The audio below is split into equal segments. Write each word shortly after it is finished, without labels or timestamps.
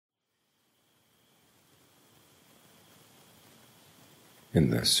In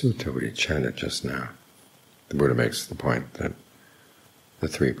the sutta we chanted just now, the Buddha makes the point that the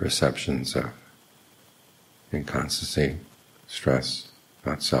three perceptions of inconstancy, stress,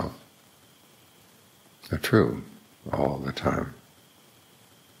 not self, are true all the time,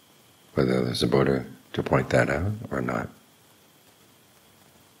 whether there's a Buddha to point that out or not.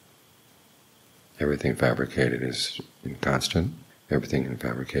 Everything fabricated is inconstant, everything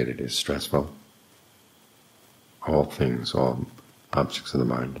fabricated is stressful. All things, all objects of the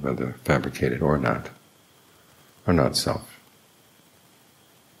mind, whether fabricated or not, are not self.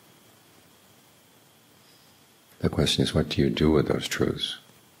 The question is, what do you do with those truths?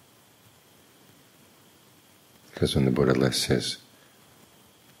 Because when the Buddha lists his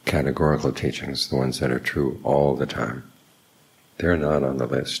categorical teachings, the ones that are true all the time, they're not on the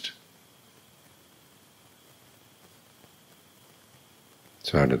list.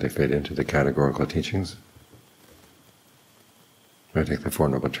 So how do they fit into the categorical teachings? I take the Four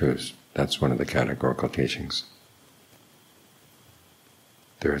Noble Truths. That's one of the categorical teachings.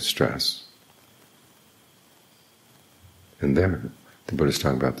 There is stress. And there, the Buddha is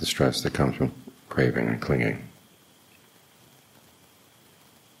talking about the stress that comes from craving and clinging.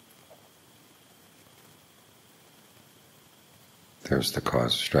 There's the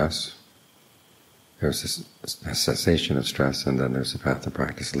cause of stress, there's a cessation of stress, and then there's the path of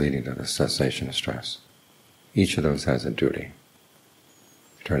practice leading to the cessation of stress. Each of those has a duty.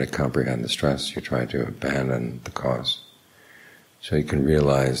 You try to comprehend the stress, you try to abandon the cause, so you can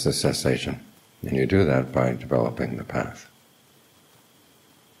realize the cessation. And you do that by developing the path.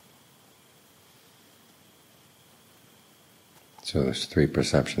 So those three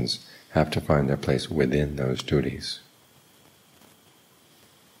perceptions have to find their place within those duties.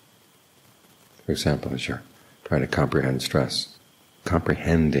 For example, as you're trying to comprehend stress,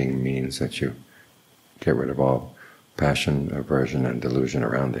 comprehending means that you get rid of all passion, aversion, and delusion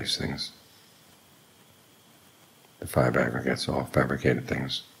around these things. The five aggregates, all fabricated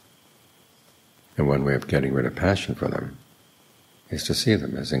things. And one way of getting rid of passion for them is to see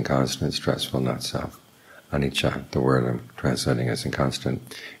them as inconstant, stressful, not self. Anicca, the word I'm translating as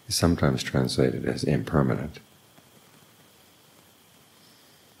inconstant, is sometimes translated as impermanent.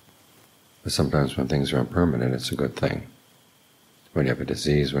 But sometimes when things are impermanent, it's a good thing. When you have a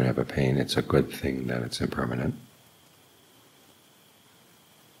disease, when you have a pain, it's a good thing that it's impermanent.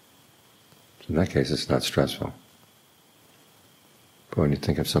 So in that case, it's not stressful. But when you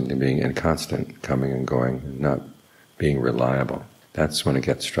think of something being inconstant, coming and going, and not being reliable, that's when it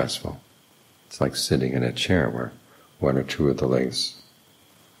gets stressful. It's like sitting in a chair where one or two of the legs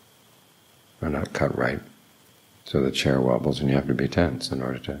are not cut right, so the chair wobbles and you have to be tense in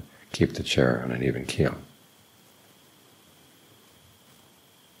order to keep the chair on an even keel.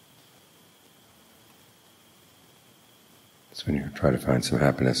 So when you try to find some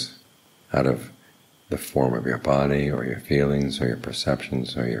happiness out of the form of your body or your feelings or your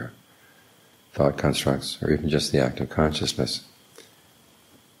perceptions or your thought constructs or even just the act of consciousness,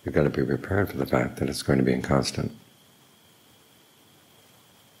 you've got to be prepared for the fact that it's going to be inconstant.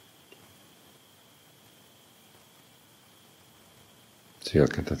 So you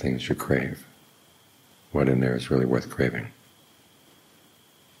look at the things you crave. What in there is really worth craving?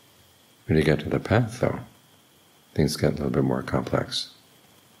 When you get to the path, though, things get a little bit more complex,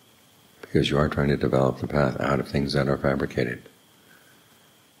 because you are trying to develop the path out of things that are fabricated.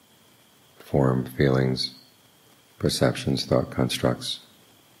 Form, feelings, perceptions, thought constructs,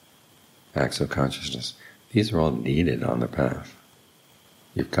 acts of consciousness. These are all needed on the path.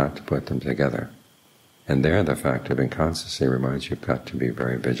 You've got to put them together. And there the fact of inconstancy reminds you you've got to be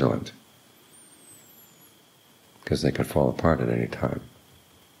very vigilant, because they could fall apart at any time.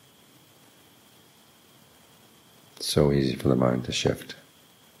 It's so easy for the mind to shift.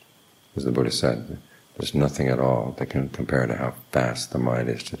 As the Buddha said, there's nothing at all that can compare to how fast the mind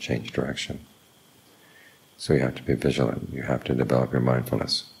is to change direction. So you have to be vigilant, you have to develop your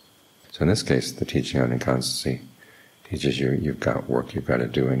mindfulness. So in this case, the teaching on inconstancy teaches you you've got work you've got to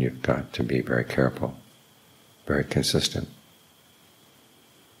do, and you've got to be very careful, very consistent.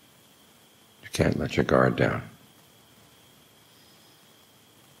 You can't let your guard down.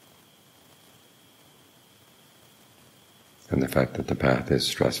 And the fact that the path is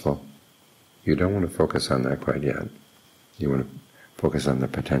stressful, you don't want to focus on that quite yet. You want to focus on the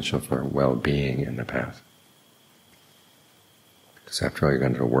potential for well-being in the path. Because after all, you're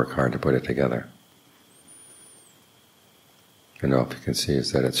going to work hard to put it together. And all you can see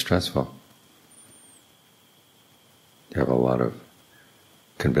is that it's stressful. You have a lot of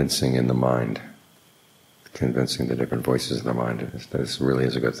convincing in the mind, convincing the different voices of the mind that this really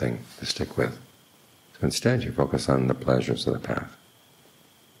is a good thing to stick with. So instead, you focus on the pleasures of the path.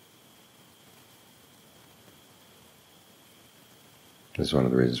 This is one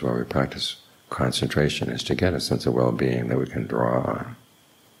of the reasons why we practice concentration, is to get a sense of well-being that we can draw on.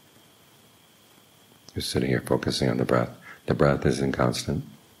 You're sitting here focusing on the breath. The breath is inconstant,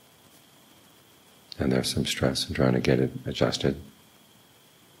 and there's some stress in trying to get it adjusted.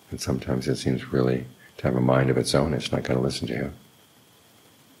 And sometimes it seems really to have a mind of its own. It's not going to listen to you.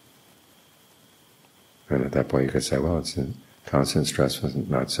 And at that point you could say, well, it's a constant stress with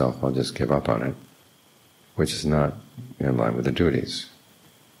not self, I'll just give up on it, which is not in line with the duties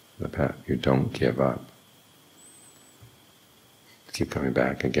of the path. You don't give up. Keep coming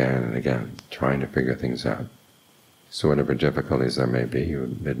back again and again, trying to figure things out. So whatever difficulties there may be, you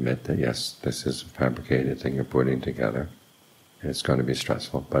admit that yes, this is a fabricated thing you're putting together, and it's going to be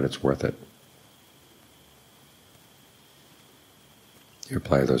stressful, but it's worth it. You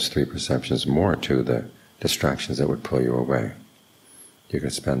apply those three perceptions more to the distractions that would pull you away. You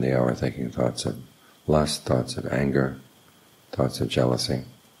could spend the hour thinking thoughts of lust, thoughts of anger, thoughts of jealousy.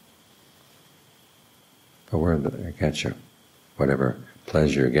 But where did it get you? Whatever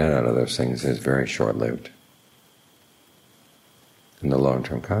pleasure you get out of those things is very short-lived. And the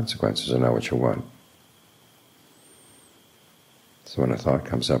long-term consequences are not what you want. So when a thought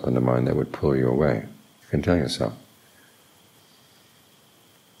comes up in the mind that would pull you away, you can tell yourself,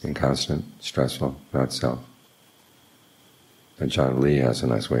 inconstant, stressful, not self. And John Lee has a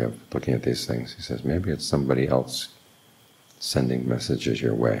nice way of looking at these things. He says, maybe it's somebody else sending messages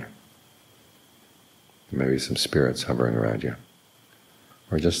your way. Maybe some spirits hovering around you.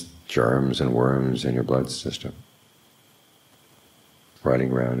 Or just germs and worms in your blood system,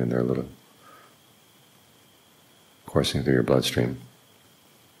 riding around in their little, coursing through your bloodstream.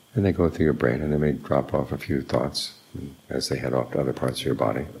 And they go through your brain and they may drop off a few thoughts as they head off to other parts of your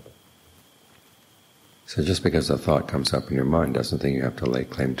body. So just because a thought comes up in your mind doesn't mean you have to lay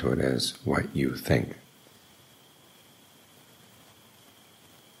claim to it as what you think.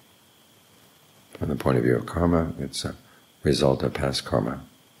 From the point of view of karma, it's a result of past karma.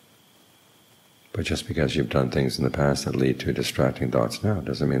 But just because you've done things in the past that lead to distracting thoughts now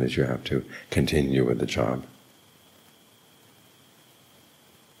doesn't mean that you have to continue with the job.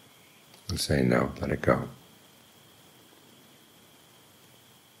 And say no, let it go.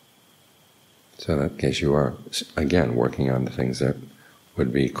 So in that case you are, again, working on the things that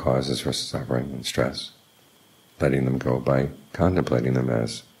would be causes for suffering and stress, letting them go by contemplating them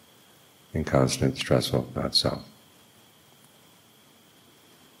as inconstant, stressful, not self.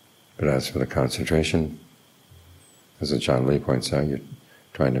 But as for the concentration, as John Lee points out, you're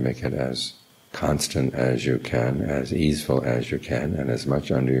trying to make it as constant as you can, as easeful as you can, and as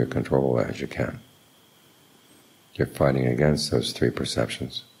much under your control as you can. You're fighting against those three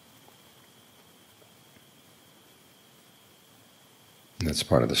perceptions. And that's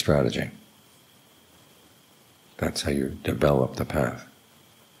part of the strategy. That's how you develop the path.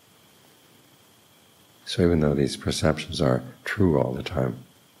 So even though these perceptions are true all the time,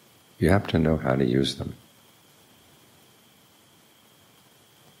 you have to know how to use them.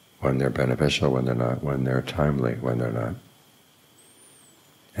 When they're beneficial, when they're not, when they're timely, when they're not,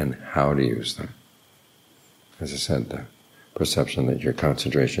 and how to use them. As I said, the perception that your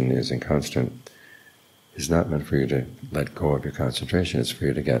concentration is inconstant is not meant for you to let go of your concentration. It's for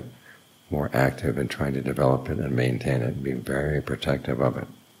you to get more active in trying to develop it and maintain it and be very protective of it.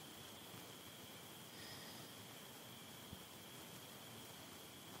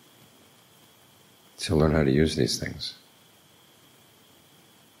 So learn how to use these things.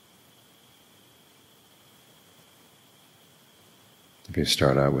 If you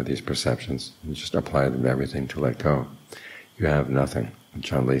start out with these perceptions and just apply them to everything to let go, you have nothing.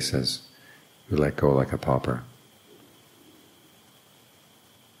 John Lee says, you let go like a pauper.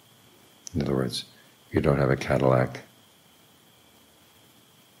 In other words, you don't have a Cadillac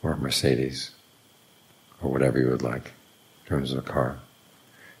or a Mercedes or whatever you would like in terms of a car.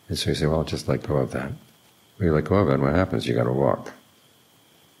 And so you say, well, just let go of that. Well, you let go of it, and what happens? You got to walk.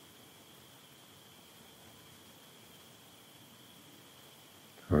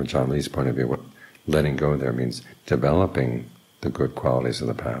 From John Lee's point of view, what letting go there means developing the good qualities of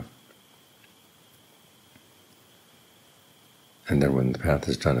the path. And then when the path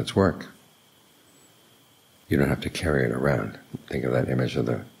has done its work, you don't have to carry it around. Think of that image of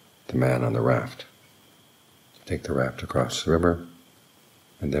the man on the raft. Take the raft across the river,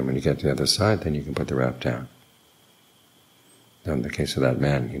 and then when you get to the other side, then you can put the raft down. Now in the case of that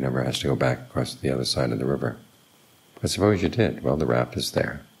man, he never has to go back across the other side of the river. But suppose you did. Well, the raft is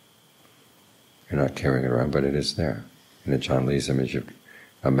there. You're not carrying it around, but it is there. In John Lee's image, you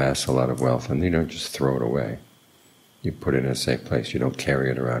amass a lot of wealth, and you don't just throw it away. You put it in a safe place. You don't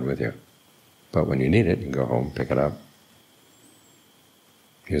carry it around with you. But when you need it, you can go home, pick it up.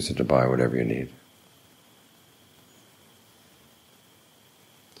 use it to buy whatever you need.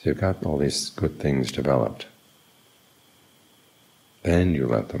 So you've got all these good things developed. Then you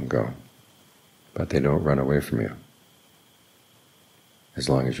let them go. But they don't run away from you. As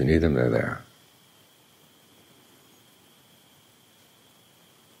long as you need them, they're there.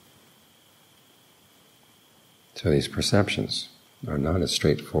 So these perceptions are not as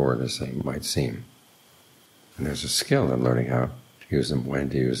straightforward as they might seem. And there's a skill in learning how to use them, when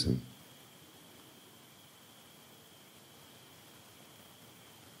to use them.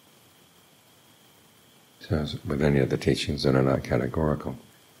 So as with any of the teachings that are not categorical,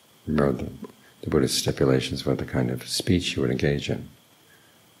 remember the Buddhist stipulations for the kind of speech you would engage in.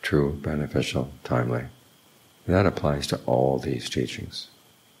 True, beneficial, timely. And that applies to all these teachings.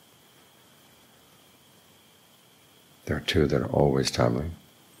 There are two that are always timely. On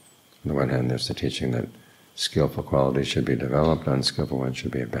the one hand, there's the teaching that skillful qualities should be developed, unskillful ones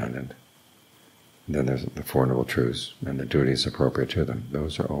should be abandoned. And then there's the Four Noble Truths and the duties appropriate to them.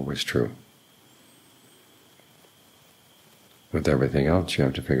 Those are always true. With everything else, you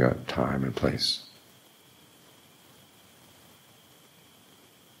have to figure out time and place.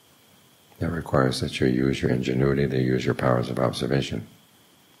 That requires that you use your ingenuity, that you use your powers of observation,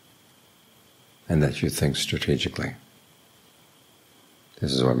 and that you think strategically.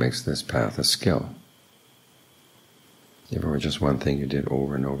 This is what makes this path a skill. If it were just one thing you did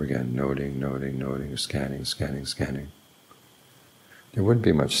over and over again, noting, noting, noting, scanning, scanning, scanning, there wouldn't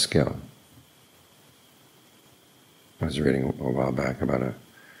be much skill. I was reading a while back about a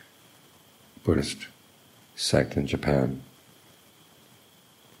Buddhist sect in Japan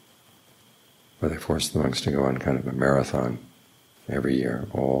where they forced the monks to go on kind of a marathon every year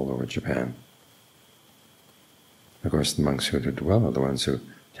all over Japan. Of course, the monks who did well are the ones who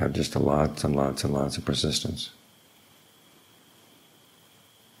have just lots and lots and lots of persistence.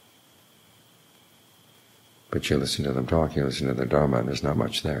 But you listen to them talk, you listen to their Dhamma, and there's not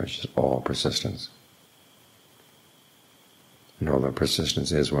much there. It's just all persistence. And although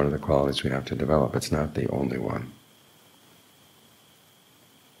persistence is one of the qualities we have to develop, it's not the only one.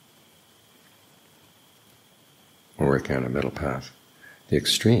 We're working on a middle path. The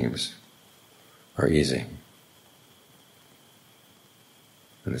extremes are easy.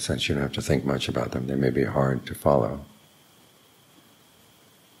 In a sense, you don't have to think much about them. They may be hard to follow,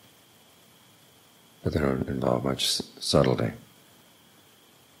 but they don't involve much subtlety.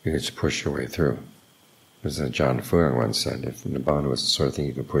 You just push your way through. As John Furr once said, if Nibbana was the sort of thing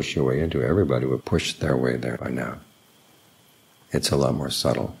you could push your way into, everybody would push their way there by now. It's a lot more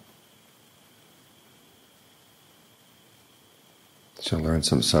subtle. So learn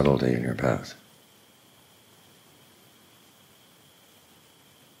some subtlety in your path.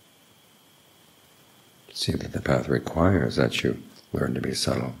 See that the path requires that you learn to be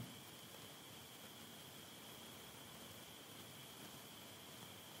subtle.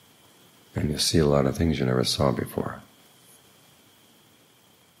 And you'll see a lot of things you never saw before.